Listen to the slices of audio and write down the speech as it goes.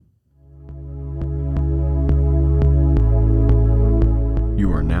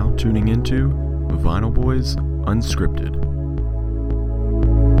tuning into Vinyl Boys Unscripted.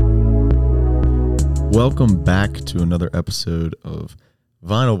 Welcome back to another episode of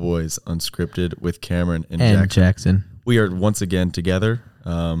Vinyl Boys Unscripted with Cameron and Jackson. We are once again together.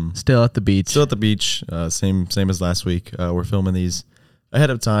 Still at the beach. Same as last week. We're filming these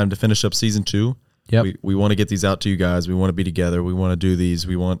ahead of time to finish up season 2. Yep. We want to get these out to you guys. We want to be together. We want to do these.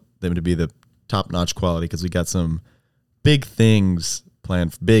 We want them to be the top-notch quality because we got some big things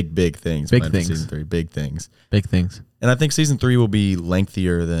planned. Big things. Big planned things. For season 3. Big things. Big things. And I think season 3 will be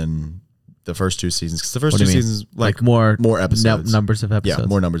lengthier than the first 2 seasons because the first What 2 do you mean? seasons Like more episodes. Numbers of episodes. Yeah,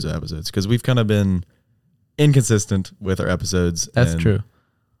 more numbers of episodes because we've kind of been inconsistent with our episodes. That's true.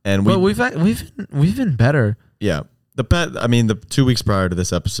 And but we've been better. Yeah. The 2 weeks prior to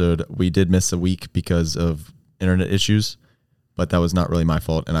this episode, we did miss a week because of internet issues, but that was not really my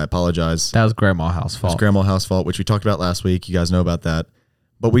fault, and I apologize. That was Grandma House fault. It was Grandma House fault, which we talked about last week. You guys know about that.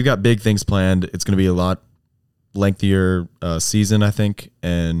 But we've got big things planned. It's going to be a lot lengthier season, I think,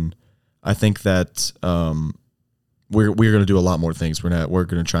 and I think that we're going to do a lot more things. We're going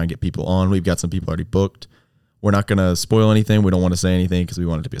to try and get people on. We've got some people already booked. We're not going to spoil anything. We don't want to say anything because we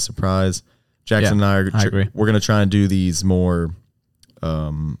want it to be a surprise. Jackson and I agree. We're going to try and do these more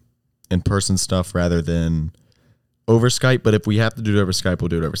in-person stuff rather than over Skype. But if we have to do it over Skype, we'll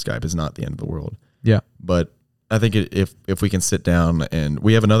do it over Skype. It's not the end of the world. Yeah. But I think if we can sit down and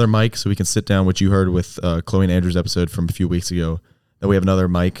we have another mic so we can sit down, which you heard with Chloe and Andrew's episode from a few weeks ago, that we have another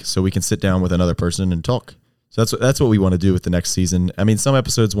mic so we can sit down with another person and talk. So that's what we want to do with the next season. I mean, some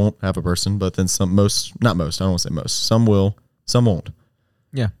episodes won't have a person, but then some, not most, I don't want to say most. Some will, some won't.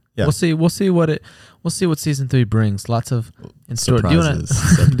 Yeah. Yeah. We'll see what season 3 brings. Lots of in store. Do you want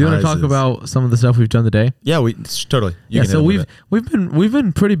Surprises. to talk about some of the stuff we've done today? Yeah, totally. So we've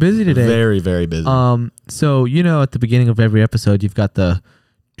been pretty busy today. Very, very busy. So at the beginning of every episode, you've got the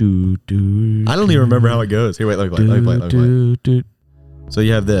do. I don't even remember how it goes. Here, wait, let me play. So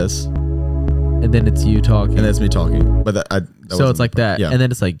you have this, and then it's you talking, and that's me talking. But so it's like that, yeah. and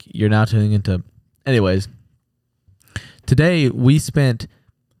then it's like you're now tuning into. Anyways, today we spent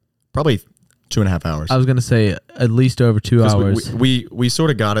probably 2.5 hours. I was gonna say at least over 2 hours. We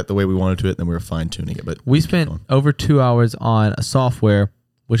sort of got it the way we wanted to it, and then we were fine tuning it. But we spent over 2 hours on a software,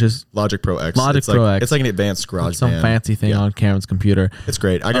 which is Logic Pro X. Logic Pro X. It's like an advanced GarageBand. Some fancy thing on Cameron's computer. It's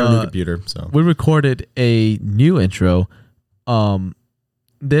great. I got a new computer, so we recorded a new intro.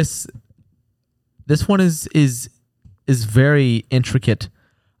 This one is very intricate.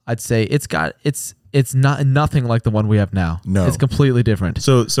 I'd say it's not nothing like the one we have now. No, it's completely different.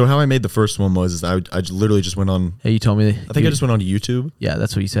 So how I made the first one was I literally just went on. Hey, you told me. I just went on YouTube. Yeah,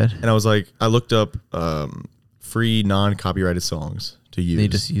 that's what you said. And I was like, I looked up free non-copyrighted songs to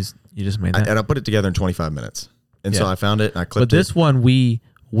use. You just made that, and I put it together in 25 minutes. And so I found it and I clipped it. But this one we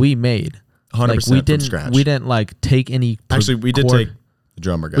made 100% from scratch. We didn't like take any. Actually, we did take the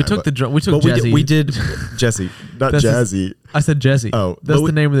drummer guy. We took the drum. We took Jazzy. We did Jesse, not Jazzy. I said Jesse. Oh, that's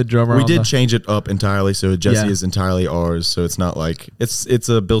the name of the drummer. We did change it up entirely, so Jesse is entirely ours. So it's not like it's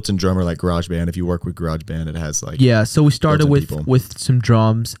a built-in drummer like GarageBand. If you work with GarageBand, it has like So we started with some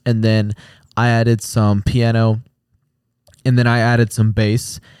drums, and then I added some piano, and then I added some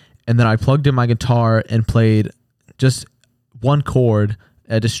bass, and then I plugged in my guitar and played just one chord.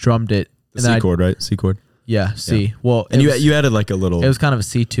 I just strummed it. The C chord, right? C chord. Yeah, C. Yeah. Well, and you added like a little. It was kind of a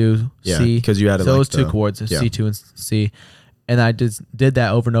C2, C. Because you added so like it was 2 chords, C2 and C. And I did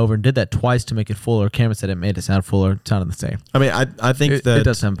that over and over and did that twice to make it fuller. Cameron said it made it sound fuller. It sounded the same. I mean, I think that it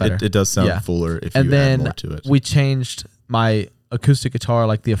does sound better. It does sound fuller if you add more to it. And then we changed my acoustic guitar,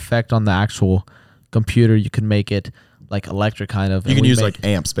 like the effect on the actual computer. You can make it like electric kind of. You can use like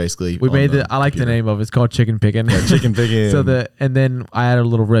amps basically. We made I like the name of it. It's called Chicken Pickin'. Yeah, Chicken Pickin'. And then I added a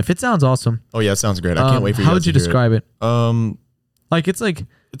little riff. It sounds awesome. Oh yeah, it sounds great. I can't wait for you How guys would you to hear describe it?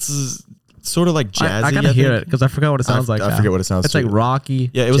 It's sort of like jazzy. I gotta hear it because I forgot what it sounds like. I forget what it sounds. It's like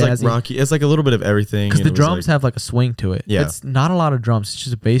rocky. Yeah, it was jazzy. like rocky. It's like a little bit of everything. Because the drums have like a swing to it. Yeah, it's not a lot of drums. It's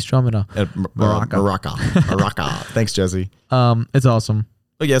just a bass drum and a maraca. Thanks, Jesse. It's awesome.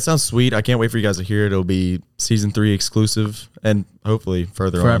 But yeah, it sounds sweet. I can't wait for you guys to hear it. It'll be season 3 exclusive and hopefully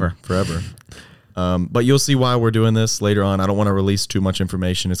forever. But you'll see why we're doing this later on. I don't want to release too much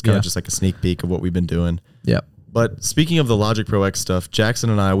information. It's kind of just like a sneak peek of what we've been doing. Yeah. But speaking of the Logic Pro X stuff, Jackson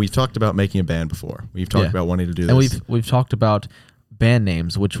and I, we've talked about making a band before. We've talked about wanting to do this. And we've talked about band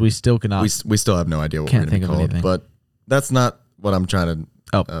names, which we still cannot. We still have no idea what we're going to be called. But that's not what I'm trying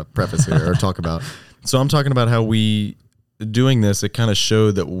to preface here or talk about. So I'm talking about how doing this, it kind of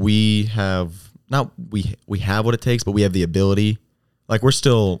showed that we have what it takes, but we have the ability. Like we're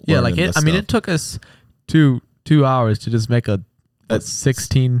still it took us two hours to just make a at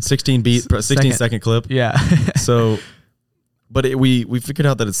 16 beat, 16 second clip. Yeah. So, but we figured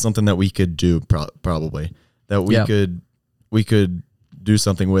out that it's something that we could do probably that we could do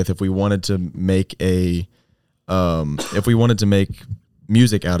something with if we wanted to make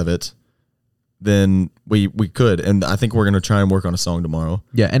music out of it. Then we could, and I think we're gonna try and work on a song tomorrow.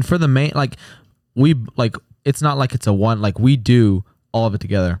 Yeah, and for the main, it's not like it's a one. Like we do all of it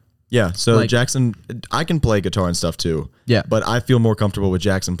together. Yeah, so Like- Jackson, I can play guitar and stuff too. Yeah. But I feel more comfortable with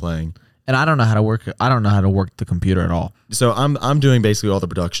Jackson playing. And I don't know how to work. I don't know how to work the computer at all. So I'm doing basically all the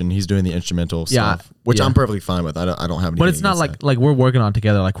production. He's doing the instrumental Yeah, stuff, which yeah. I'm perfectly fine with. I don't have anything. But it's not against like we're working on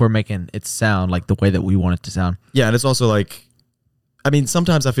together. Like we're making it sound like the way that we want it to sound. that. Yeah, and it's also like, I mean,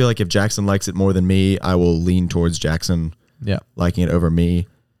 sometimes I feel like if Jackson likes it more than me, I will lean towards Jackson Yeah. liking it over me,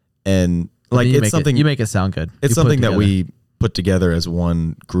 and like You it's make something you make it sound good. it's You put it something that together. we put together as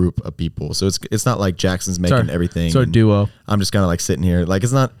one group of people. So it's not like Jackson's making everything. It's our and duo. I'm just kind of like sitting here. Like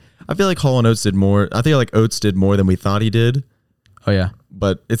it's not. I feel like Hall and Oates did more. I feel like Oates did more than we thought he did, Oh yeah.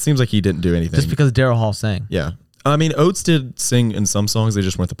 but it seems like he didn't do anything. Just because Daryl Hall sang. Yeah. I mean, Oates did sing in some songs. They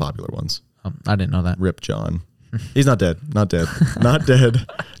just weren't the popular ones. I didn't know that. Rip John. He's not dead. Not dead. Not dead.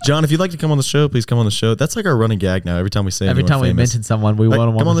 John, if you'd like to come on the show, please come on the show. That's like our running gag now. Every time we say Every anyone time we famous. mention someone, we Like,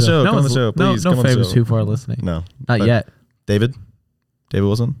 want them come on the show, come on the one's- show, please, No come on the famous show. people are listening. No. Not But yet. David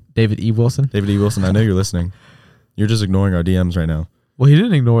Wilson? David E. Wilson. David E. Wilson, I know you're listening. You're just ignoring our DMs right now. Well, he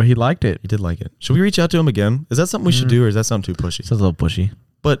didn't ignore. He liked it. He did like it. Should we reach out to him again? Is that something we should do, or is that something too pushy? It's a little pushy.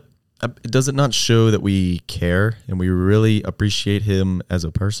 But does it not show that we care and we really appreciate him as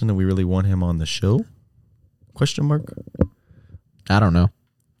a person and we really want him on the show? Question mark. I don't know.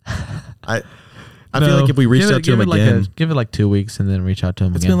 I feel like if we reached out to him again, give it like 2 weeks and then reach out to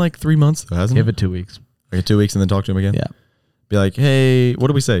him it's again. been like 3 months though, hasn't Give it? it 2 weeks. Okay, 2 weeks and then talk to him again. Yeah. Be like, hey, what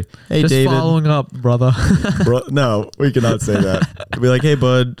do we say? Hey, Just David. following up, brother. Bro, no, we cannot say that. Be like, hey,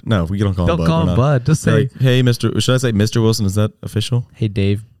 bud. No, we don't call him Don't bud. call We're him not. Bud. Just Be say, like, hey, Mr. Should I say Mr. Wilson? Is that official? hey,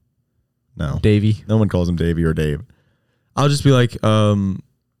 Dave. No. Davey. No one calls him Davey or Dave. I'll just be like,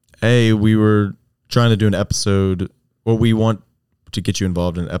 hey, we were trying to do an episode, or we want to get you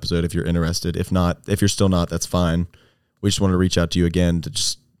involved in an episode if you're interested. If not, if you're still not, that's fine. We just wanted to reach out to you again to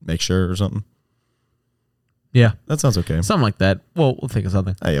just make sure or something. Yeah. That sounds okay. Something like that. Well, we'll think of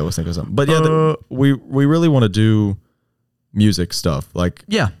something. Oh, yeah, we'll think of something. But yeah, we really want to do music stuff. Like,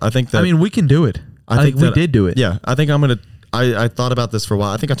 Yeah. I think that. I mean, we can do it. I think we that- did do it. Yeah, I think I'm gonna. I thought about this for a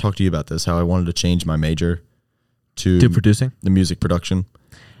while. I think I talked to you about this. How I wanted to change my major to Do producing. the music production,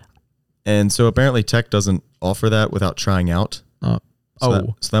 and so apparently tech doesn't offer that without trying out.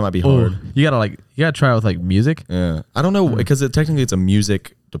 So that might be hard. You gotta try it with like music. Yeah, I don't know because technically it's a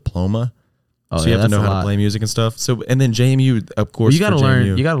music diploma. Oh, so you have to know how to play music and stuff. So and then JMU, of course, You gotta for learn.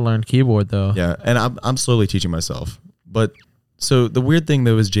 JMU, You gotta learn keyboard though. yeah, and I'm slowly teaching myself. But so the weird thing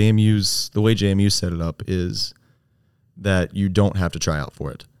though is the way JMU set it up is that you don't have to try out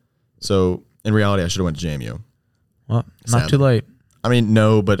for it. So in reality, I should have went to JMU. Well, not Sadly. too late. I mean,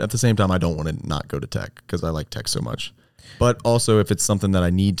 no, but at the same time, I don't want to not go to tech because I like tech so much. But also, if it's something that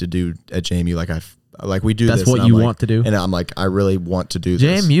I need to do at JMU, like we do, That's this, what and you I'm like- want to do? and I'm like, I really want to do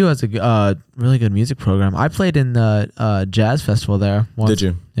this. JMU has a really good music program. I played in the jazz festival there once. Did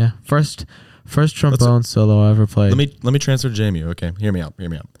you? Yeah. First trombone solo I ever played. Let me transfer to JMU. Okay, hear me out.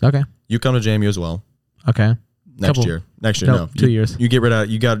 Okay. You come to JMU as well Okay. next Couple- year. Next year, no, no, 2 years. You get rid of.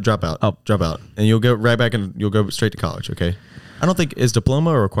 You got to drop out. Oh. Drop out, and you'll go right back, and you'll go straight to college. Okay. I don't think is diploma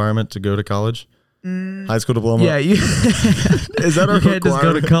a requirement to go to college. High school diploma. Yeah. You, Is that a you can't just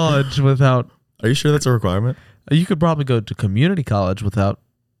go to requirement? college without. Are you sure that's a requirement? You could probably go to community college without.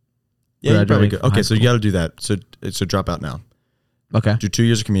 Yeah, you probably Graduating go. from high Okay, so you school. got to do that. So drop out now. Okay. Do 2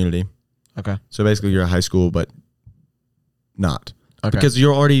 years of community. Okay. So basically, you're at high school, but not Okay. because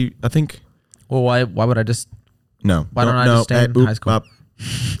you're already. I think Well, why would I just? no. Why don't I just stay in high school?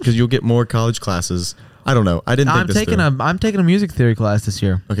 Because you'll get more college classes. I don't know. I didn't think I'm this through. I'm taking a music theory class this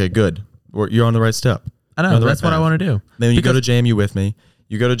year. Okay, good. You're on the right step. I You're know on the that's right what I path. want to do. Then you go to Because- JMU with me.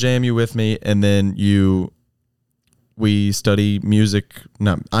 You go to JMU with me, and then we study music.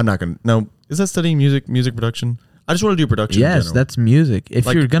 No, I'm not gonna. No, is that studying music production? I just want to do production. in Yes, general. that's music. If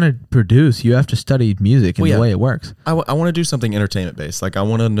Like- you're gonna produce, you have to study music and Well, yeah. the way it works. I want to do something entertainment based. Like I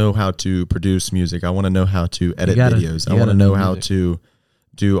want to know how to produce music. I want to know how to edit videos. I you want to gotta know know how music. to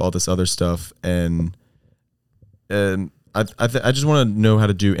do all this other stuff. And I just want to know how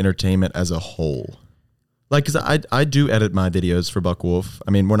to do entertainment as a whole. Like, cause I do edit my videos for Buck Wolf.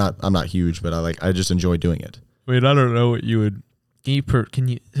 I mean, I'm not huge, but I just enjoy doing it. I mean, I don't know what you would. Can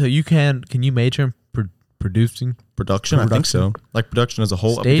you major in producing? production. I think so. Like production as a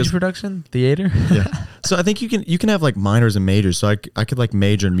whole. Stage because- production, theater. yeah. So I think you can have like minors and majors. So I could like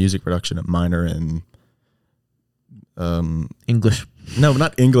major in music production and minor in English. no,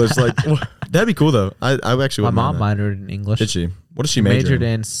 not English. Like that'd be cool though. I actually My wouldn't mom mind that. minored in English. Did she? What does she She major majored in?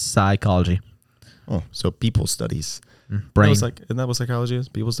 in psychology. Oh, so people studies. Brain. That was like, isn't that what psychology is?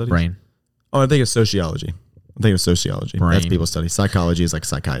 People studies. Brain. Oh, I think it's sociology. I think it's sociology. That's Brain. people studies. Psychology is like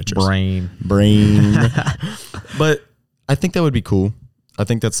psychiatrist. Brain. Brain. But I think that would be cool. I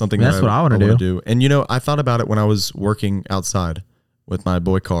think that's something That's that what I wanna wanna do. And I thought about it when I was working outside with my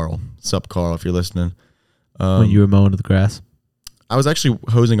boy Carl. Sup, Carl, if you're listening. When you were mowing the grass. I was actually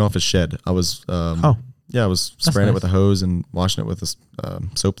hosing off his shed. I was, I was spraying it nice. with a hose and washing it with this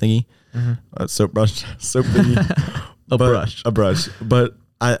soap thingy, soap brush, soap thingy, a brush. But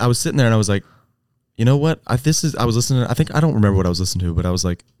I was sitting there and I was like, you know what? I was listening. I don't remember what I was listening to, but I was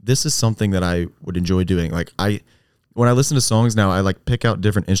like, this is something that I would enjoy doing. Like when I listen to songs now, I like pick out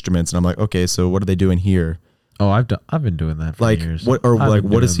different instruments and I'm like, okay, so what are they doing here? Oh, I've been doing that for Like years. what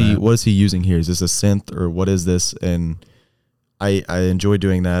is he doing that. what is he using here? Is this a synth or what is this? And I enjoy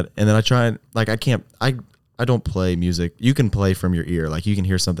doing that. And then I try and like I don't play music. You can play from your ear. Like you can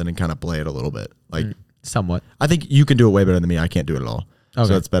hear something and kind of play it a little bit. Like Somewhat. I think you can do it way better than me. I can't do it at all. Okay.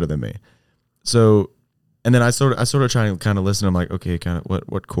 So it's better than me. So and then I sort of try and kind of listen. I'm like, okay, kind of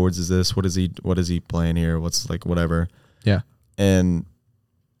what chords is this? What is he playing here? What's like whatever. Yeah. And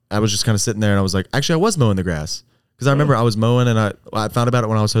I was just kind of sitting there and I was like, actually, I was mowing the grass because I remember I was mowing and I found about it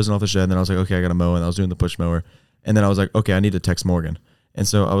when I was hosing off the shed. And then I was like, okay, I got to mow. And I was doing the push mower. And then I was like, okay, I need to text Morgan. And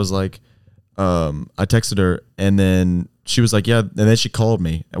so I was like, I texted her and then she was like, yeah. And then she called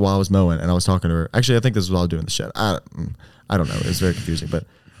me while I was mowing and I was talking to her. Actually, I think this was while I was doing the shed. I don't know. It was very confusing, but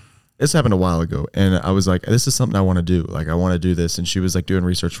this happened a while ago. And I was like, this is something I want to do. Like, I want to do this. And she was like doing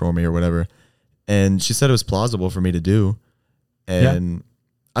research for me or whatever. And she said it was plausible for me to do. And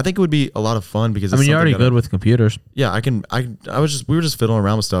I think it would be a lot of fun because You're already good with computers. yeah, we were just fiddling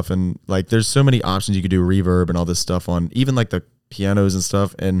around with stuff and like there's so many options you could do reverb and all this stuff on even like the pianos and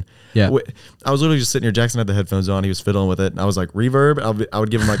stuff. And Yeah. I was literally just sitting here. Jackson had the headphones on. He was fiddling with it. And I was like, reverb. I would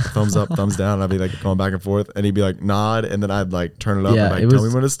give him like the thumbs up, thumbs down. And I'd be like going back and forth. And he'd be like, nod. And then I'd like turn it up Yeah, and like, it tell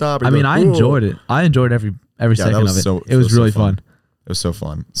was- me when to stop. I enjoyed it. I enjoyed every second of it. It was really fun. It was so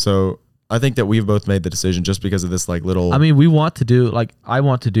fun. So I think that we've both made the decision just because of this like little, we want to do I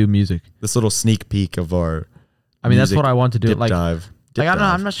want to do music. this little sneak peek of our, That's music what I want to do. dip Like, dive. like I don't know.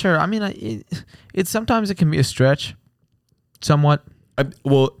 I'm not sure. It's sometimes it can be a stretch, somewhat I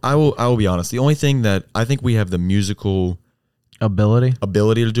will be honest. The only thing that I think we have the musical ability.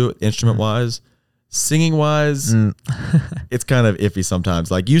 to do it instrument wise, singing wise, it's kind of iffy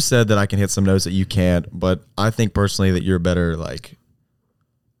sometimes. Like you said that I can hit some notes that you can't, but I think personally that you're better like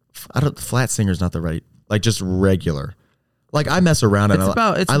flat singer's not the right, like just regular. Like I mess around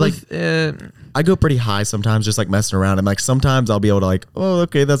and I go pretty high sometimes, just like messing around, and like sometimes I'll be able to like, oh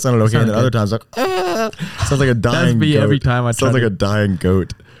okay, that sounded okay, and then other times like, sounds like a dying me goat. every time I sounds like a dying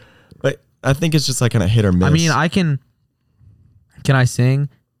goat. But I think it's just like kind of hit or miss. Can I sing?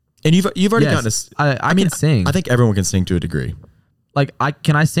 And you've already Yes, gotten this. I can sing. I think everyone can sing to a degree. Like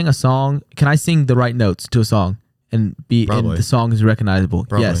can I sing a song? Can I sing the right notes to a song and Probably. and the song is recognizable?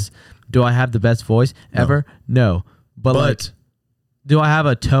 Probably. Yes. Do I have the best voice ever? No. But like, do I have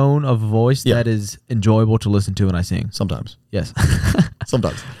a tone of voice Yeah. that is enjoyable to listen to when I sing? Sometimes. Yes.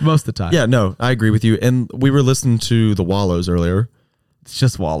 Sometimes. Most of the time. Yeah, no, I agree with you. And we were listening to the Wallows earlier. It's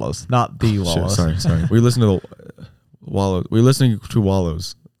just Wallows, not the Wallows. Sorry. We listened to the Wallows. We were listening to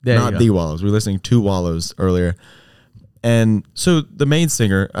Wallows. There you not go. the Wallows. We were listening to Wallows earlier. And so the main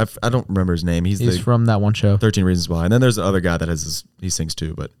singer, I don't remember his name. He's from that one show. 13 Reasons Why. And then there's the other guy that he sings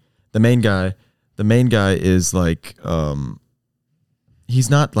too. But the main guy is like, he's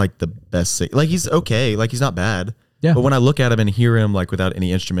not like the best singer. Like he's okay. Like he's not bad. Yeah. But when I look at him and hear him like without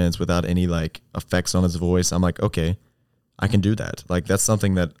any instruments, without any like effects on his voice, I'm like, okay, I can do that. Like that's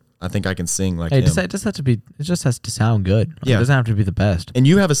something that I think I can sing like him. It just has to sound good. Yeah. It doesn't have to be the best. And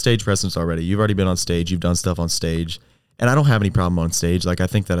you have a stage presence already. You've already been on stage. You've done stuff on stage. And I don't have any problem on stage. Like I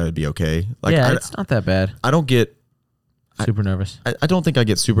think that I'd be okay. Like Yeah, it's not that bad. I don't get Super nervous. I don't think I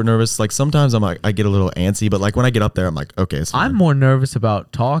get super nervous. Like sometimes I'm like I get a little antsy, but like when I get up there, I'm like, okay, it's fine. I'm more nervous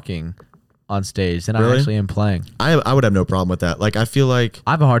about talking on stage than I Really? actually am playing. I would have no problem with that. Like I feel like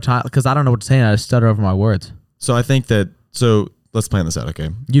I have a hard time because I don't know what to say and I stutter over my words. so I think that so let's plan this out, okay?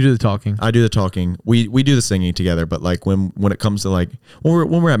 You do the talking. I do the talking. We do the singing together, but like when it comes to like when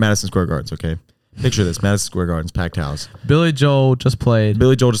we're at Madison Square Gardens, okay? Picture this: Madison Square Gardens, packed house. Billy Joel just played.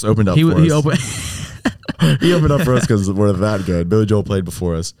 Billy Joel just opened up. He for us. opened. He opened up for us because we're that good. Billy Joel played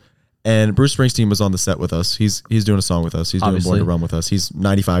before us, And Bruce Springsteen was on the set with us. He's doing a song with us. He's doing Obviously. Born to Run with us. He's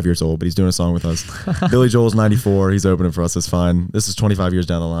 95 years old, but he's doing a song with us. Billy Joel's 94. He's opening for us. It's fine. This is 25 years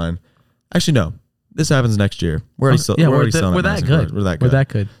down the line. Actually, no. This happens next year. We're already we're selling that Madison good. Square. We're that good. We're that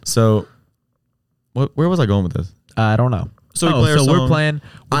good. So, where was I going with this? I don't know. So we play our we're song. playing.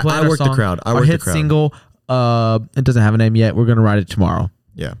 I our worked the song. crowd. I Our worked the hit crowd. single. It doesn't have a name yet. We're gonna write it tomorrow.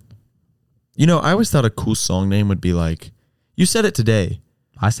 Yeah. You know, I always thought a cool song name would be like, you said it today.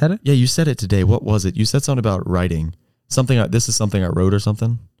 I said it. Yeah, you said it today. What was it? You said something about writing. This is something I wrote or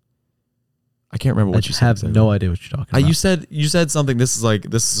something. I can't remember what you said. I have exactly. no idea what you're talking about. You said something. This is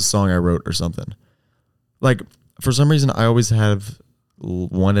a song I wrote or something. Like, for some reason, I always have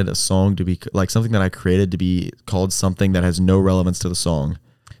wanted a song to be like something that I created to be called something that has no relevance to the song.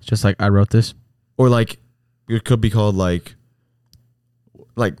 It's just like I wrote this. Or like it could be called like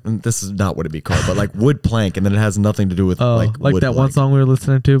this is not what it'd be called, but like wood plank, and then it has nothing to do with like wood that one plank. song we were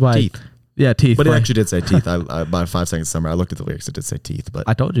listening to by Teeth. Yeah, Teeth. But it by- actually did say teeth. I by 5 seconds summer, I looked at the lyrics. It did say teeth, but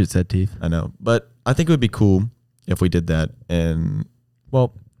I told you it said Teeth. I know. But I think it would be cool if we did that, and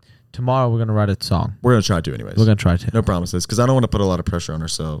Well, tomorrow we're gonna write a song. we're gonna try to anyways. We're gonna try to. No promises, because I don't want to put a lot of pressure on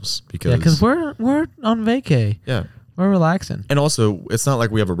ourselves. Yeah, because we're on vacay. yeah. We're relaxing. And also, it's not like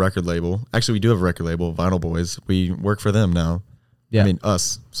we have a record label. Actually, we do have a record label, Vinyl Boys. We work for them now. Yeah, I mean,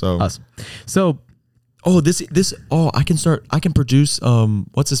 us. So, us. So I can produce,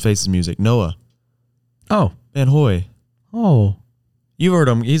 what's his face's music? Noah oh Van Hoy. oh You heard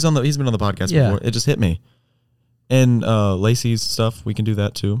him. He's been on the podcast Yeah. before. It just hit me. And Lacey's stuff, we can do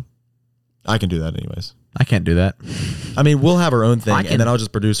that too. I can do that anyways. I can't do that. I mean, we'll have our own thing, I can- and then I'll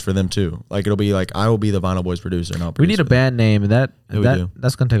just produce for them too. Like, it'll be like, I will be the Vinyl Boys producer, and I'll We produce need a for them. band name, and Yeah, we do.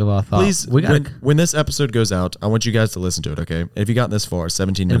 that's gonna take a lot of thought. Please, we got. when this episode goes out, I want you guys to listen to it, okay? If you got this far,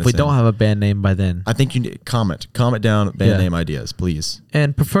 17 And minutes if we in, don't have a band name by then, I think you need comment down band Yeah. name ideas, please.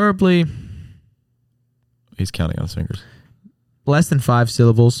 and preferably He's counting on his fingers. less than 5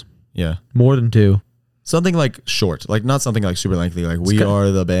 syllables, Yeah. more than 2. Something like short, like not something like super lengthy, like we got- are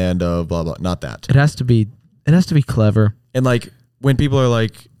the band of blah, blah, not that. It has to be clever. And like when people are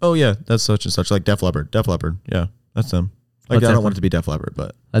like, oh yeah, that's such and such, like Def Leppard. Yeah, that's them. Like Led I don't Zeppelin. want it to be Def Leppard,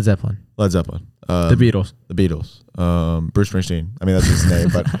 but Led Zeppelin, Led Zeppelin. the Beatles. The Beatles. Bruce Springsteen. I mean, that's his name,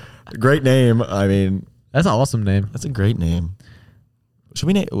 but great name. I mean, That's an awesome name. that's a great name. Should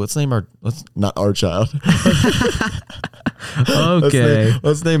we name, let's not our child. Okay,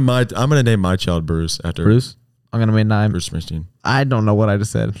 Let's name I'm going to name my child Bruce after Bruce. I'm gonna name mine. Bruce Springsteen. I don't know what I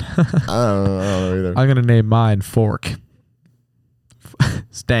just said. I don't know either. I'm gonna name mine Fork.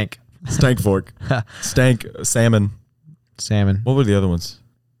 Stank. Stank Fork. Stank Salmon. Salmon. What were the other ones?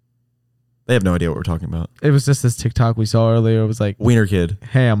 They have no idea what we're talking about. It was just this TikTok we saw earlier. It was like Wiener Kid.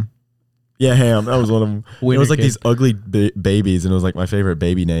 ham. Yeah, Ham. That was one of them. It Wiener was like Kid. these ugly babies, and it was like my favorite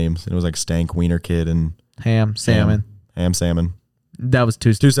baby names. And it was like Stank, Wiener Kid, and Ham. Salmon. Ham Salmon. That was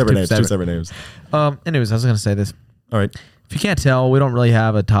two Two separate names. Anyways, I was gonna say this. All right. If you can't tell, we don't really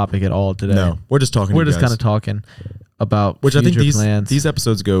have a topic at all today. No, we're just talking. We're to you just guys. kind of talking about Which I think future plans. these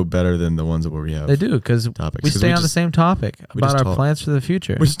episodes go better than the ones where we have. They do because Topics, we 'cause stay we on the just- same topic we about just our talk. plans for the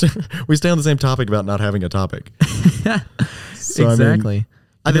future. We stay on the same topic about not having a topic. So, I mean, Exactly.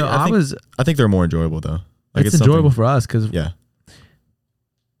 I think, I think they're more enjoyable though. Like it's enjoyable something- for us because Yeah.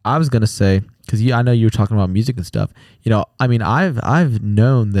 I was gonna say because I know you were talking about music and stuff. You know, I mean, I've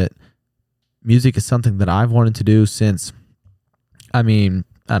known that music is something that I've wanted to do since. I mean,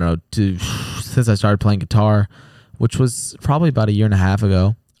 I don't know, since I started playing guitar, which was probably about a year and a half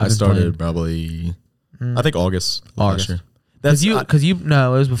ago. I I've been started probably. playing- I think August. of August. last year. Because you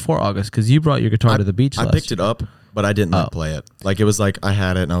no, it was before August because you brought your guitar to the beach. I picked it up, but I didn't Oh. play it. Like it was like I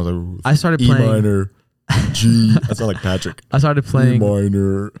had it and I was like, I started E playing. minor, G. That sounded like Patrick. I started E playing.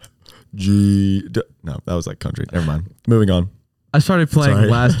 minor, G. No, that was like country. Never mind. Moving on. I started playing Sorry.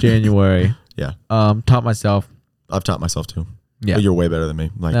 last January. Yeah, Taught myself. I've taught myself too. Yeah. But you're way better than me.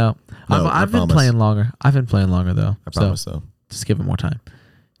 Like No, I I've been promise. playing longer. I've been playing longer though. I promise so. Just give it more time.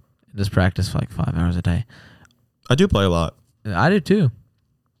 Just practice for like 5 hours a day. I do play a lot. I do too.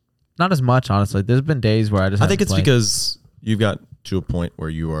 Not as much, honestly. There's been days where I just. I think haven't it's played. because you've got to a point where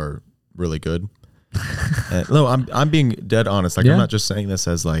you are really good. No, I'm being dead honest. Like Yeah. I'm not just saying this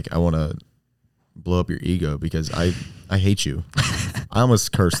as like I want to blow up your ego because I hate you. I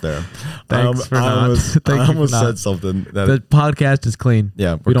almost cursed there. Thanks for I not. almost, Thank you I for almost not. said something that The podcast is clean.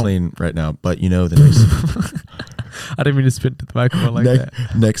 yeah, we we're don't- clean right now. But you know the next I didn't mean to spit to the microphone like that.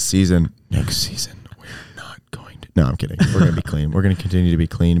 next season we're not going to. No, I'm kidding. We're gonna be clean. We're gonna continue to be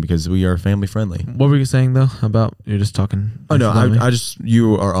clean because we are family friendly. What were you saying though about you're just talking? Oh no, about me? I just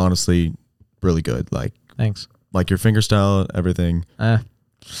you are honestly really good. Like Thanks. your finger style, everything.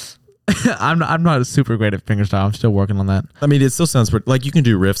 I'm not super great at fingerstyle. I'm still working on that. I mean, it still sounds like you can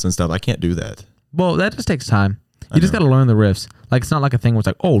do riffs and stuff. I can't do that. Well, that just takes time. I You just know. got to learn the riffs. Like, it's not like a thing where it's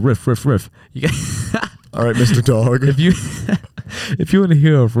like, oh, riff. You get, All right, Mr. Dog. if you if you want to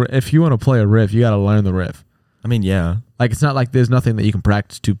hear if you want to play a riff, you got to learn the riff. I mean, yeah. Like, it's not like there's nothing that you can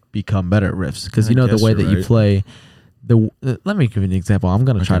practice to become better at riffs, because you I know the guess way you're that you right. play. Let me give you an example. I'm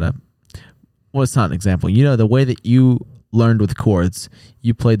gonna try to. Well, it's not an example. You know the way that you learned with chords,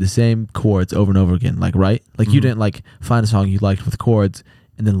 you played the same chords over and over again. Like, right? Like you Mhm. didn't like find a song you liked with chords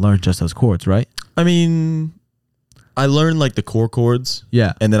and then learn just those chords, right? I mean, I learned like the core chords,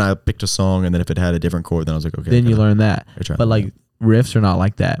 Yeah. and then I picked a song, and then if it had a different chord, then I was like, okay. Then you I learn that. try But to like learn riffs are not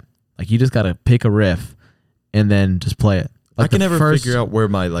like that. Like you just gotta pick a riff and then just play it. Like I can the never first- figure out where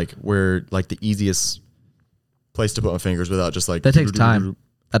the easiest place to put my fingers without just like That takes time.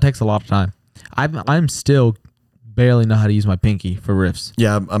 That takes a lot of time. I'm still barely know how to use my pinky for riffs.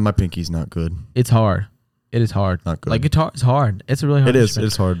 Yeah, my pinky's not good. It's hard. It is hard. Not good. Like guitar is hard. It's a really hard It is. instrument.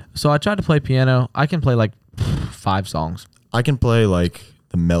 It's hard. So I tried to play piano. I can play like 5 songs. I can play like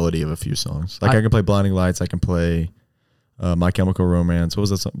the melody of a few songs. Like I can play Blinding Lights. I can play My Chemical Romance. What was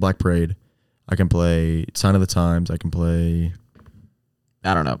that song? Black Parade. I can play Sign of the Times. I can play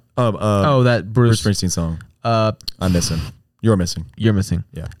I don't know. Bruce That Bruce. Springsteen song. Uh, I'm missing. You're missing. you're missing.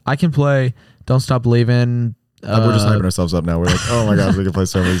 Yeah. I can play Don't Stop Believing. We're just hyping ourselves up now. We're like, oh my gosh, we can play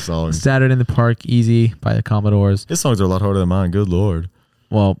so many songs. Saturday in the Park, Easy by the Commodores. His songs are a lot harder than mine. Good lord.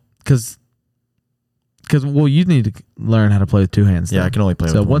 Well, because you need to learn how to play with 2 hands. Yeah, though. I can only play.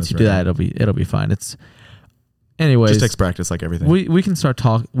 So with one once you do right that, now. it'll be fine. Anyways, Just takes practice, like everything. we can stop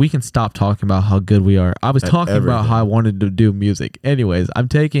talking about how good we are. I was At talking about how I everything. wanted to do music. Anyways, I'm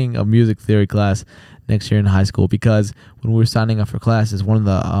taking a music theory class next year in high school, because when we were signing up for classes, one of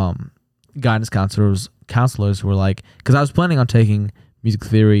the guidance counselors were like, because I was planning on taking music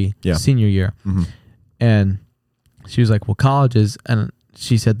theory Yeah. senior year, Mhm. and she was like, well, colleges, and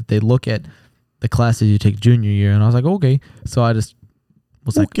she said that they look at the classes you take junior year, and I was like, okay. So I just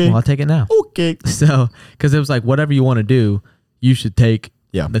was like, Okay. well, I'll take it now. Okay. So, because it was like, whatever you want to do, you should take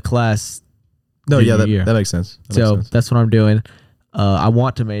Yeah. the class. No, yeah, junior year. that makes sense. That So makes sense. that's what I'm doing. I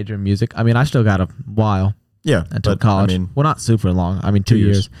want to major in music. I mean, I still got a while Yeah, until but, college. I mean, Well, not super long. I mean, 2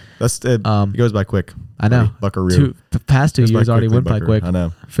 years. That's it. Um, It goes by quick. I know. Buckaroo. Past 2 Goes by years already quickly, went by Buckaroo. quick. I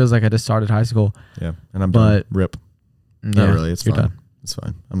know. Feels like I just started high school. Yeah, and I'm done. But- Rip. Yeah, Not really. It's you're fine. It's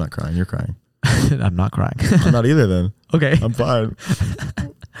fine. I'm not crying. You're crying. done. I'm not crying. I'm not either. Then Okay. I'm fine.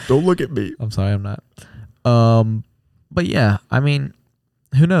 Don't look at me. I'm sorry, I'm not. But yeah, I mean,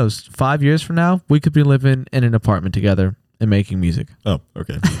 who knows? 5 years from now, we could be living in an apartment together and making music. Oh,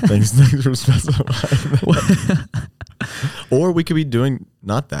 okay. Thanks for specifying that. Or we could be doing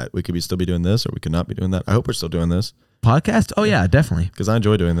not that. We could be still be doing this, or we could not be doing that. I hope we're still doing this Podcast? Oh yeah, definitely. because I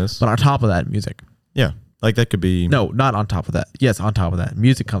enjoy doing this. But on top of that, music. Yeah, like that could be. No, not on top of that. Yes, on top of that.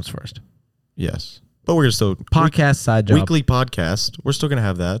 Music comes first. Yes, but we're still Podcast side job. weekly podcast. We're still gonna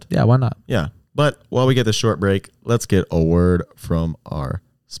have that. Yeah, why not? Yeah, but while we get this short break, let's get a word from our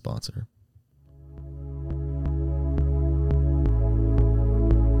sponsor.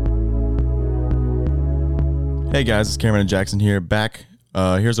 Hey guys, it's Cameron and Jackson here. Back.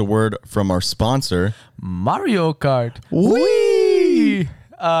 Here's a word from our sponsor. Mario Kart. Whee!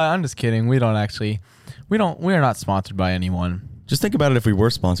 I'm just kidding. We are not sponsored by anyone. Just think about it if we were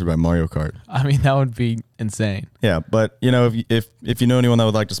sponsored by Mario Kart. I mean, that would be insane. Yeah, but you know, if you know anyone that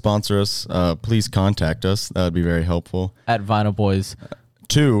would like to sponsor us, please contact us. That would be very helpful. At Vinyl Boys.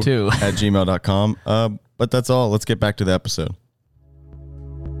 Two Two. at gmail.com. But that's all. Let's get back to the episode.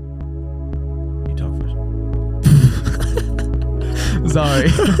 You talk first. Sorry.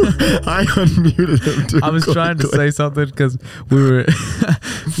 I unmuted him too. I was trying to say something because we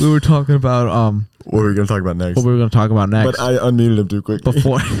were talking about what were we going to talk about next? what we were going to talk about next. But I unmuted him too quickly.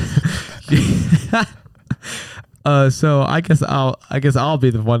 Before. So I guess I'll be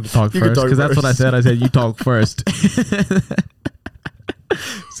the one to talk You can first, talk because that's what I first. said. I said you talk first.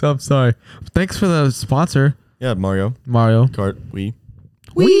 So I'm sorry. Thanks for the sponsor, Yeah, Mario Mario. Kart. We.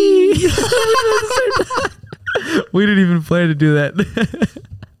 We we didn't even plan to do that.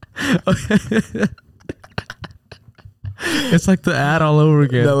 It's like the ad all over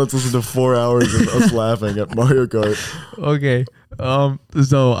again. Now let's listen to 4 hours of us laughing at Mario Kart. Okay.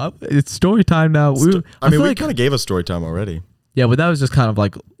 So it's story time now. I mean, feel we like- kind of gave us story time already. Yeah, but that was just kind of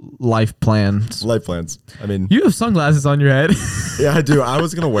like life plans. Life plans. I mean, You have sunglasses on your head. yeah, I do. I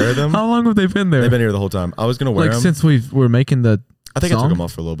was going to wear them. How long have they been there? They've been here the whole time. I was going to wear like them. since we're making the I think I song? took them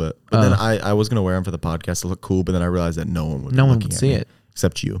off for a little bit. But then I was going to wear them for the podcast to look cool, but then I realized that no one would No be one looking would at see me, it.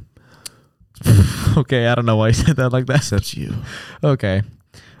 Except you. Okay, I don't know why you said that like that. Except you. Okay.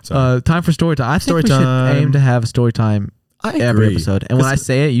 Sorry. Time for story time. I think Story we time. should aim to have story time I every agree. episode. And when I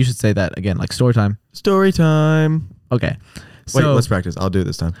say it, you should say that again, like story time. Story time. Okay. Wait, So let's practice. I'll do it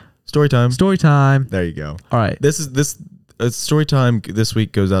this time. Story time. story time. There you go. All right. This story time this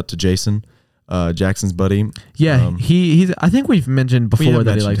week goes out to Jason, Jackson's buddy. Yeah, he's. I think we've mentioned before have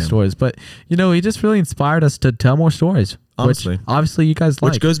that he mentioned likes him. stories, but he just really inspired us to tell more stories. Honestly. Which obviously you guys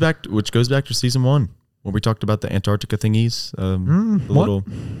like. Which goes back to season 1 when we talked about the Antarctica thingies. The what?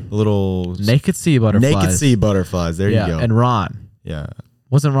 little Naked sea butterflies. naked sea butterflies. There yeah, you go. and Ron. Yeah.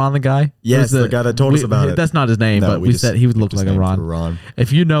 Wasn't Ron the guy? Yes, It was the guy that told us about it. That's not his name, No, but we said he would look like a Ron. Ron.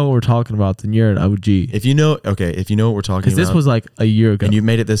 If you know what we're talking about, then you're an OG. If you know what we're talking Because about, this was like a year ago. and you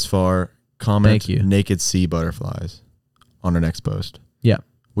made it this far, comment Thank you. naked sea butterflies on our next post. Yeah.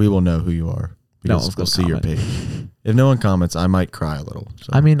 We will know who you are. No Because one's we'll gonna see your comment. page. If no one comments, I might cry a little. So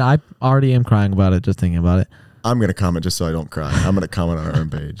I mean, I already am crying about it just thinking about it. I'm gonna comment just so I don't cry. I'm gonna comment on our own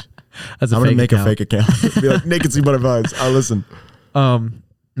page. As a I'm gonna fake make account. a fake account. Be like naked sea butterflies. I'll listen.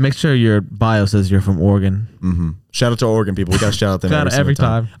 Make sure your bio says you're from Oregon. Mm-hmm. Shout out to Oregon people. We gotta shout out them Shout out every single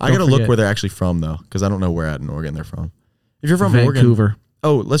time. I Don't gotta look forget. where they're actually from though, because I don't know where at in Oregon they're from. If you're from Vancouver.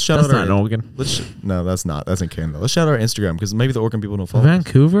 Oregon, let's shout That's out not in our. Oregon. No, that's not. That's in Canada. Let's shout out our Instagram because maybe the Oregon people don't follow. us.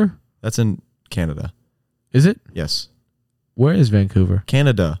 Vancouver? That's in Canada. Is it? Yes, Where is Vancouver?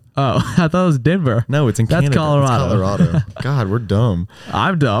 Canada. Oh, I thought it was Denver. No, it's in That's Canada. Colorado. It's Colorado. God, we're dumb.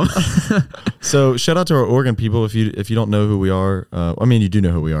 I'm dumb. So shout out to our Oregon people. If you don't know who we are, I mean you do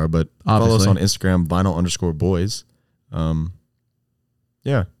know who we are, but follow us Obviously. on Instagram vinyl_boys.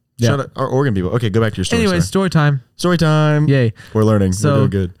 Yeah. Yeah. Shout out our Oregon people. Okay, go back to your story. Anyways, story time. Story time. Yay. We're learning. So, we're doing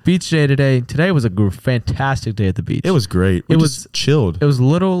good. beach day today. Today was a fantastic day at the beach. It was great. We It just was- chilled. It was a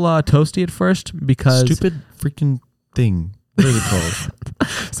little toasty at first because Stupid freaking thing. What is it called?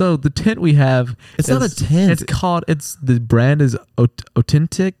 So the tent we have, It's not a tent. It's the brand is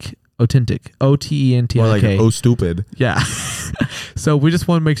Authentic, OTENTIK. Or like oh stupid. Yeah. So we just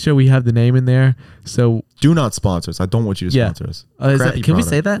want to make sure we have the name in there. So Do not sponsor us. I don't want you to Yeah. sponsor us. can Crappy we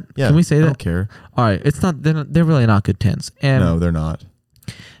say product. that? Yeah. Can we say I that? don't care. All right. It's not. They're really not good tents. And No, they're not.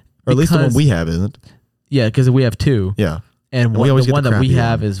 Or at least the one Because- we have isn't. yeah, because we have two. Yeah. And we always the get one the that we crappy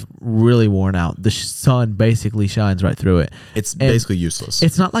have one. is really worn out. The sun basically shines right through it. It's And basically useless.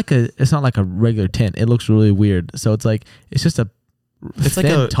 It's not like a regular tent. It looks really weird. So it's just a It's like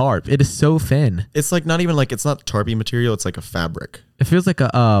thin a- tarp. It is so thin. It's like not even like it's not tarpy material. It's like a fabric, It feels like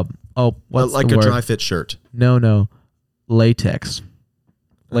a what's like the a word? dry fit shirt. No, latex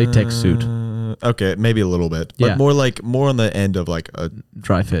suit, Okay, maybe a little bit, but Yeah. more on the end of like a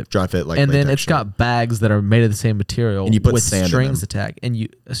dry fit. dry fit. Like, And then latex it's shirt. got bags that are made of the same material, And you put with sand in strings them.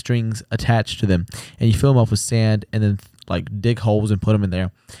 strings attached to them, and you fill them up with sand, and then like dig holes and put them in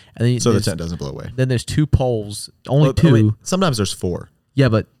there, and then so the there's- tent doesn't blow away. Then there's two poles, only Oh, two. wait, sometimes there's 4. Yeah,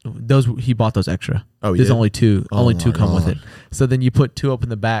 but those he bought those extra. Oh, he there's did? only two. Oh only my two come with God. it. So then you put two up in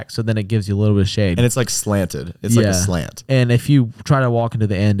the back, so then it gives you a little bit of shade. And it's like slanted. It's like a slant. And if you try to walk into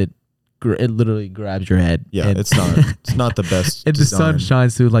the end, it literally grabs your head. Yeah, and, it's not the best. and the sun design.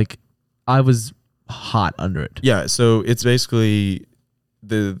 shines through. Like I was hot under it. Yeah, so it's basically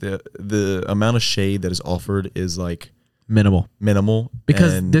the amount of shade that is offered is like Minimal, minimal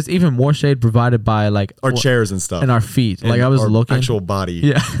because and there's even more shade provided by like our chairs and stuff and our feet. Like and I was our looking. actual body.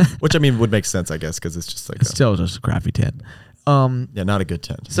 Yeah, Which I mean would make sense, I guess, because it's just like it's still just a crappy tent. not a good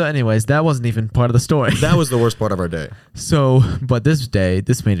tent. So, anyways, that wasn't even part of the story. That was the worst part of our day. So, but this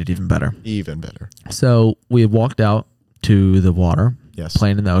made it even better. Even better. So we walked out to the water, Yes.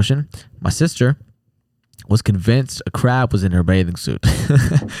 playing in the ocean. My sister was convinced a crab was in her bathing suit.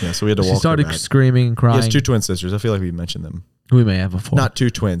 Yeah, so we had to walk She started her back. screaming and He crying. has 2 twin sisters. I feel like we mentioned them. We may have before. Not 2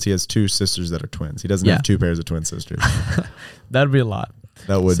 twins. He has 2 sisters that are twins. He doesn't Yeah. have 2 pairs of twin sisters. That'd be a lot.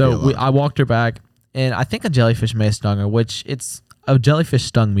 That would be a So lot. I walked her back, and I think a jellyfish may have stung her. A jellyfish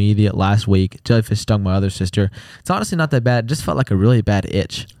stung me last week. Jellyfish stung my other sister. It's honestly not that bad. It just felt like a really bad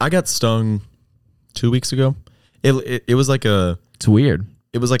itch. I got stung 2 weeks ago. It was like a It's weird.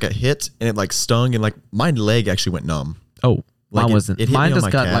 hit and it like stung and like my leg actually went numb. Oh, Like mine it- wasn't. it hit Mine me on just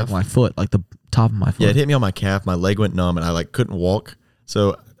my got like calf. my foot, like the top of my foot. Yeah, it hit me on my calf. My leg went numb and I like couldn't walk.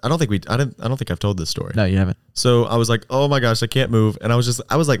 So I don't think I've told this story. No, you haven't. So I was like, oh my gosh, I can't move. And I was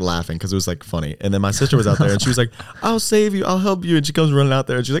like laughing because it was like funny. And then my sister was out there and she was like, I'll save you. I'll help you. And she comes running out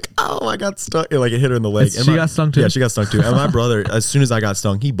there and she's like, oh, I got stuck. And like it hit her in the leg. And She got stung too? Yeah, she got stung too. And my brother, as soon as I got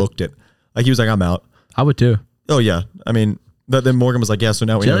stung, he booked it. Like he was like, I'm out. I would too. Oh yeah. I mean, then Morgan was like, yeah, so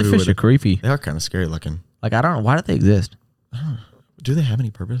now we know who Jellyfish are would. creepy. They are kind of scary looking. Like I don't know why do they exist Do they have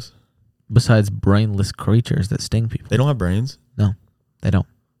any purpose? besides brainless creatures that sting people. They don't have brains. No, they don't.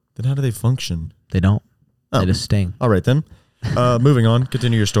 Then how do they function? They don't. Oh. They just sting. All right then. Moving on.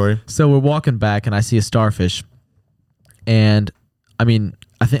 Continue your story. So we're walking back, and I see a starfish, and I mean,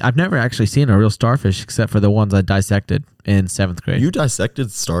 I think I've never actually seen a real starfish except for the ones I dissected in 7th grade. You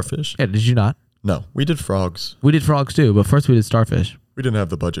dissected starfish? Yeah, did you not? No, we did frogs. We did frogs too, but first we did starfish. We didn't have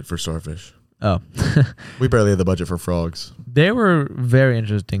the budget for starfish. Oh. We barely had the budget for frogs. They were very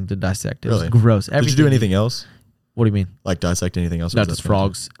interesting to dissect. It Really? was gross. Did you do anything else? What do you mean? Like dissect anything else? Not just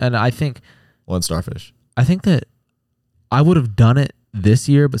frogs. And I think starfish. I think that I would have done it this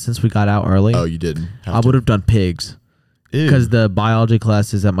year, but since we got out early, Oh, you didn't. I would have done pigs because the biology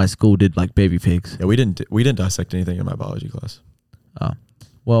classes at my school did like baby pigs. Yeah, we didn't dissect anything in my biology class. Oh,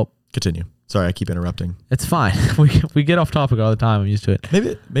 well, Continue. Sorry, I keep interrupting. it's fine. we get off topic all the time. I'm used to it.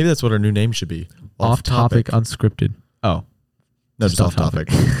 Maybe that's what our new name should be. Off topic, unscripted. Oh, No, just off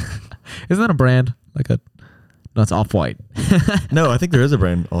topic. Isn't that a brand? No, it's Off-White. No, I think there is a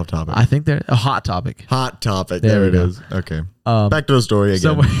brand off topic. I think they're a hot topic. Hot topic. There There we it go. is. Okay. Back to the story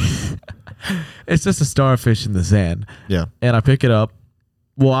again. So it's just a starfish in the sand, Yeah. and I pick it up.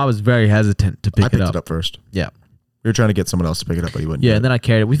 Well, I was very hesitant to pick I it picked up. it up first. Yeah. We were trying to get someone else to pick it up, but he wouldn't. Yeah, do and it. then I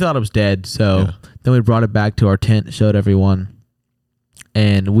carried it. We thought it was dead, so Yeah. then we brought it back to our tent, showed everyone,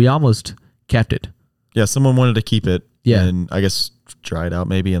 and we almost kept it. Yeah, someone wanted to keep it. Yeah. And I guess dry it out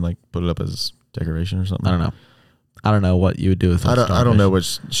maybe and like put it up as decoration or something. I don't know what you would do with. I don't know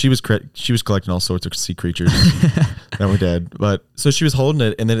what she was collecting all sorts of sea creatures that were dead. But so she was holding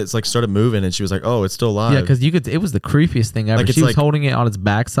it, and then it's like started moving, and she was like, "Oh, it's still alive." Yeah, because you could. It was the creepiest thing ever. Like, it's she was like- holding it on its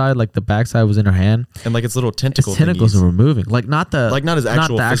backside, like the backside was in her hand. and like its little Its tentacle tentacles thingies were moving, like not the Like, not his the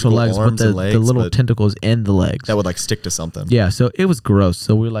actual actual physical legs, but arms the and legs, little but tentacles in the legs. that would like stick to something. Yeah, so it was gross.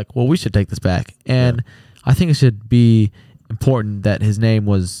 So we were like, well, we should take this back, and I think it should be important that his name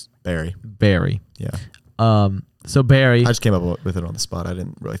was Barry. Barry. Yeah. So Barry. I just came up with it on the spot. I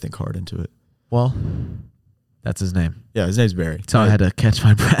didn't really think hard into it. Well, that's his name. Yeah, his name's Barry. So I had to catch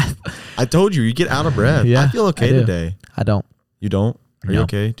my breath. I told you get out of breath. Yeah, I feel okay I do. today. I don't. You don't? Are you No.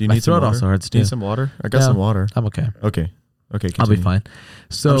 okay? Do you My need some throat water? also hurts Do you need too. some water? I got No. some water. I'm okay. Okay. I'll be Continue. fine. I'm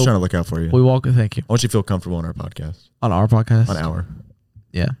just trying So to look out for you. we walk. Thank you. I want you to feel comfortable on our podcast. On our podcast. On our.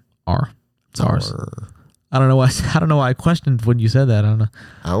 Yeah. It's ours. Our, I don't know why. I don't know why I questioned when you said that. I don't know.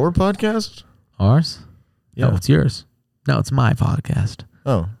 our podcast? Ours? Yeah. No, it's yours. No, it's my podcast.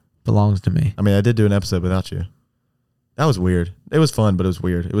 Oh. Belongs to me. I mean, I did do an episode without you. That was weird. It was fun, but it was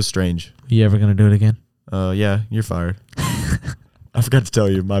weird. It was strange. You ever gonna do it again? Yeah, you're fired. I forgot to tell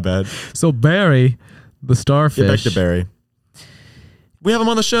you. My bad. So Barry, the starfish. Get back to Barry. We have him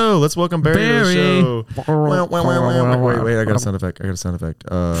on the show. Let's welcome Barry, to the show. Wait. I got a sound effect.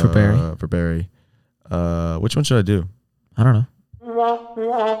 For Barry? For Barry. Which one should I do? I don't know.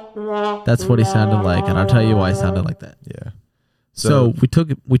 That's what he sounded like, and I'll tell you why he sounded like that. Yeah. So we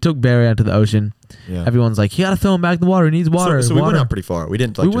took Barry out to the ocean. yeah. Everyone's like, "You gotta throw him back in the water. He needs water." So we went water." out pretty far. We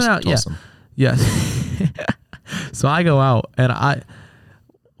didn't like We just went out, toss yeah. him. Yes. So I go out, and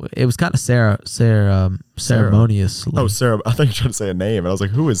it was kind of ceremonious. Oh, Sarah. I thought you were trying to say a name, and I was like,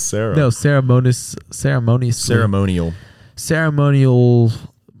 who is Sarah? No, ceremonious. Ceremonial.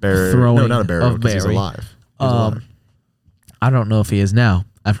 Barry. Throwing No, not a Barry. of Because he's Barry. alive. He's alive. I don't know if he is now.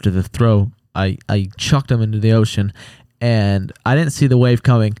 After the throw, I chucked him into the ocean, and I didn't see the wave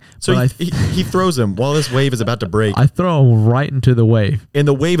coming. So but he throws him while this wave is about to break, I throw him right into the wave, and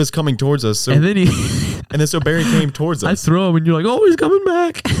the wave is coming towards us. So and then so Barry came towards I us. throw him, and you're like, "Oh, he's coming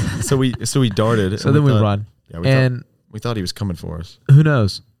back." So we darted. So and then we thought- run, Yeah, and we thought he was coming for us. who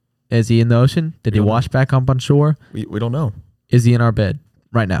knows? Is he in the ocean? Did he don't know. wash back up on shore? We don't know. Is he in our bed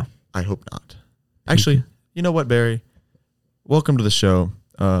right now? I hope not. Actually, you know what, Barry? Welcome to the show.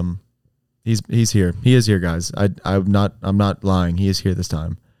 He's here. He is here, guys. I'm not lying. He is here this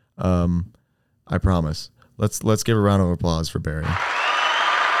time. I promise. Let's give a round of applause for Barry.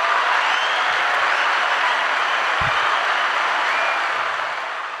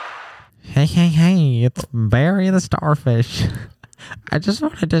 Hey, it's Barry the starfish. I just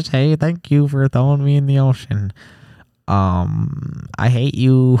wanted to say thank you for throwing me in the ocean. I hate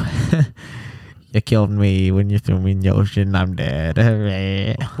you. You killed me when you threw me in the ocean. I'm dead.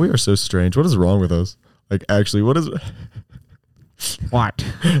 We are so strange. What is wrong with us? Like, actually, what is... What?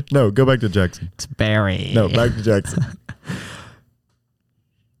 No, go back to Jackson. It's Barry. No, back to Jackson.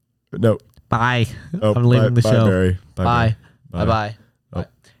 No. Bye. Oh, I'm leaving the bye, show. Barry. Bye. Barry. Bye. Oh.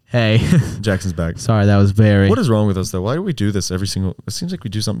 Hey. Jackson's back. Sorry, that was Barry. What is wrong with us, though? Why do we do this every single... It seems like we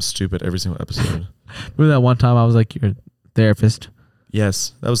do something stupid every single episode. Remember that one time I was like your therapist?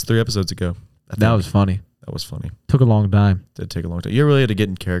 Yes, that was 3 episodes ago. That was funny. That was funny. Took a long time. Did take a long time. You really had to get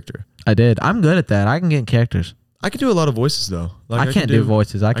in character. I did. I'm good at that. I can get in characters. I can do a lot of voices though. Like I can't do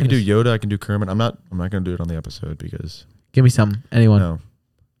voices. I I can just do Yoda. I can do Kermit. I'm not gonna do it on the episode because Give me some. Anyone.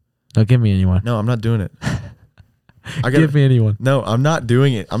 No, give me anyone. No, I'm not doing it. Give me anyone. No, I'm not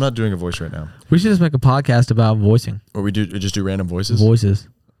doing it. I'm not doing a voice right now. We should just make a podcast about voicing. Or we just do random voices. Voices.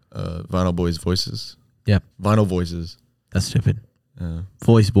 Vinyl Boys voices. Yep. Vinyl voices. That's stupid.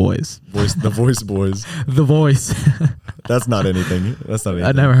 Voice boys. The voice boys. The voice. That's not anything.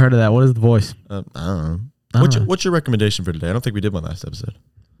 I never heard of that. What is the voice? I don't know. What's your recommendation for today? I don't think we did one last episode.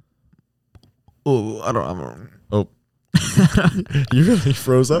 Oh, I don't. Oh. You really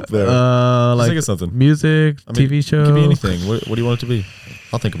froze up there. Like think of something. Music, TV show. It could be anything. What do you want it to be?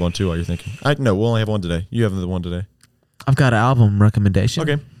 I'll think of one too while you're thinking. No, we'll only have one today. You have the one today. I've got an album recommendation.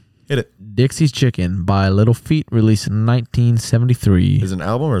 Okay. Hit it. Dixie's Chicken by Little Feat, released in 1973. Is it an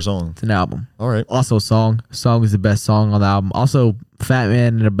album or a song? It's an album. All right. Also a song. Song is the best song on the album. Also, Fat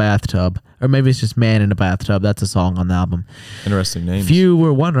Man in a Bathtub. Or maybe it's just Man in a Bathtub. That's a song on the album. Interesting names. If you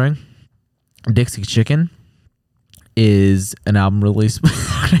were wondering, Dixie Chicken is an album released.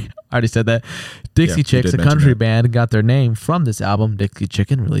 I already said that. Dixie Chicks, a country band, got their name from this album, Dixie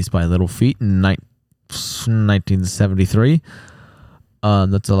Chicken, released by Little Feat in 1973.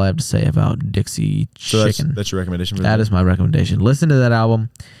 That's all I have to say about Dixie Chicken. So that's your recommendation for that is my recommendation. Listen to that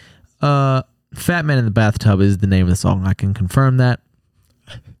album. Fat Man in the Bathtub is the name of the song. I can confirm that.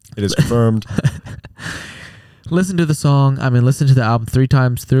 It is confirmed. Listen to the song. Listen to the album 3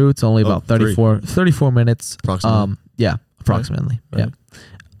 times through. It's only about 34 minutes. Approximately. Yeah, approximately. Right.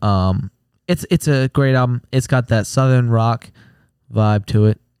 Yeah. It's a great album. It's got that southern rock vibe to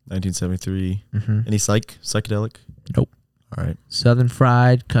it. 1973. Mm-hmm. Any psychedelic? Nope. All right. Southern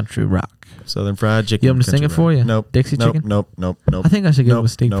fried country rock. Southern fried chicken. You want me to sing it for you? Nope. Dixie Chicken? Nope. I think I should give him a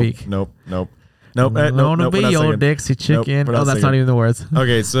sneak peek. Nope. Be your Dixie Chicken. Nope, that's not even the words.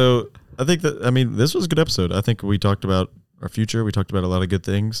 Okay, so I think that this was a good episode. I think we talked about our future. We talked about a lot of good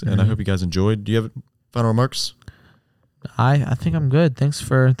things, and I hope you guys enjoyed. Do you have final remarks? I think I'm good. Thanks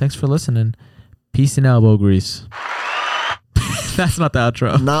for listening. Peace and elbow grease. That's not the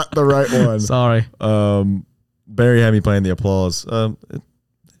outro. Not the right one. Sorry. Barry had me playing the applause.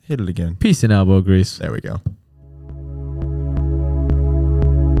 Hit it again. Peace and elbow grease. There we go.